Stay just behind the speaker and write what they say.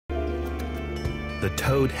The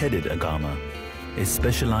toad-headed Agama is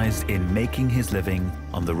specialized in making his living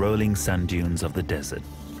on the rolling sand dunes of the desert.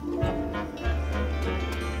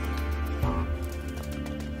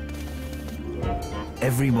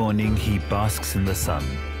 Every morning he basks in the sun.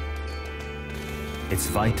 It's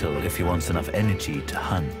vital if he wants enough energy to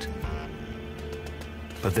hunt.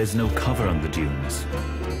 But there's no cover on the dunes.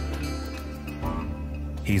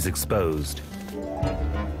 He's exposed.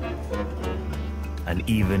 And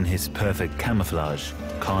even his perfect camouflage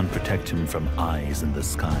can't protect him from eyes in the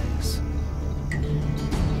skies.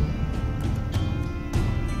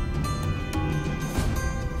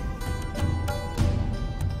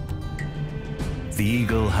 The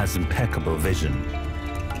eagle has impeccable vision.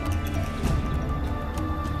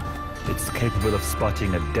 It's capable of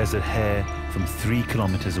spotting a desert hare from 3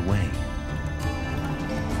 kilometers away.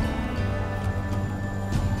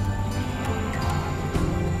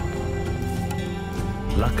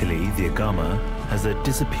 Luckily, the Agama has a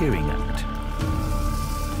disappearing act.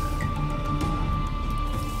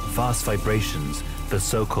 Fast vibrations, the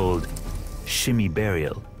so-called shimmy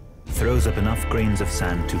burial, throws up enough grains of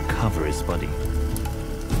sand to cover his body.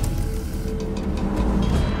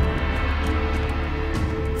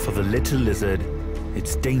 For the little lizard,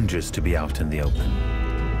 it's dangerous to be out in the open.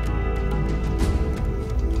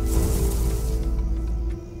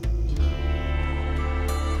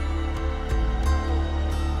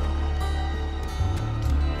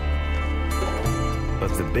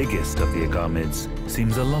 But the biggest of the agamids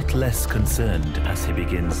seems a lot less concerned as he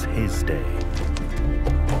begins his day.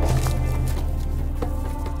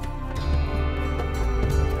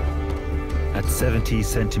 At 70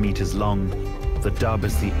 centimeters long, the dub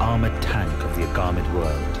is the armored tank of the agamid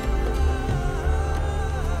world.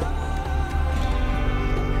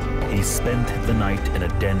 He spent the night in a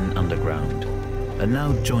den underground and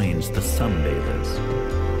now joins the sunbathers.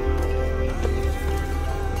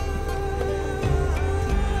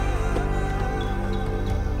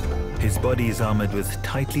 His body is armored with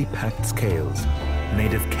tightly packed scales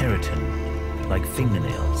made of keratin, like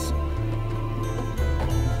fingernails.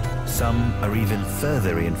 Some are even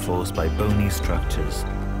further reinforced by bony structures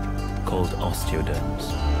called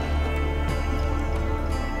osteoderms.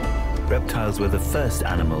 Reptiles were the first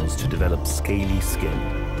animals to develop scaly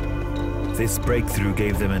skin. This breakthrough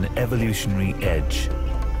gave them an evolutionary edge.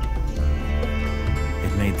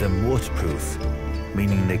 It made them waterproof,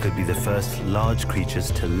 meaning they could be the first large creatures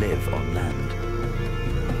to live on land.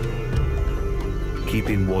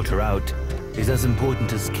 Keeping water out is as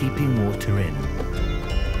important as keeping water in.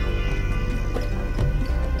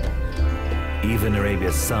 Even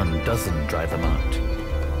Arabia's sun doesn't dry them out.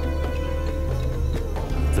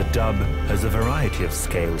 The dub has a variety of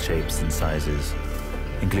scale shapes and sizes,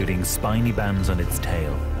 including spiny bands on its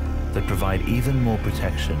tail that provide even more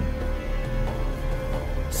protection,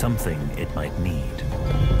 something it might need.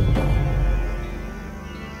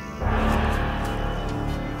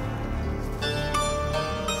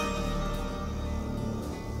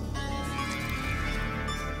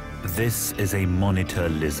 This is a monitor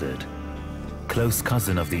lizard, close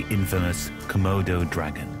cousin of the infamous Komodo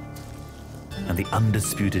dragon and the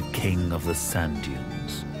undisputed king of the sand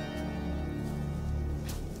dunes.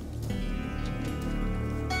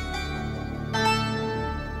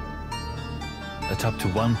 At up to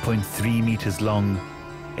 1.3 meters long,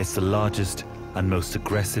 it's the largest and most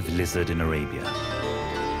aggressive lizard in Arabia.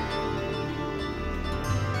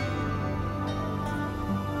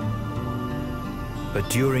 But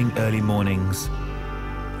during early mornings,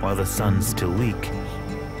 while the sun's still weak,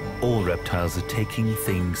 all reptiles are taking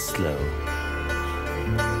things slow.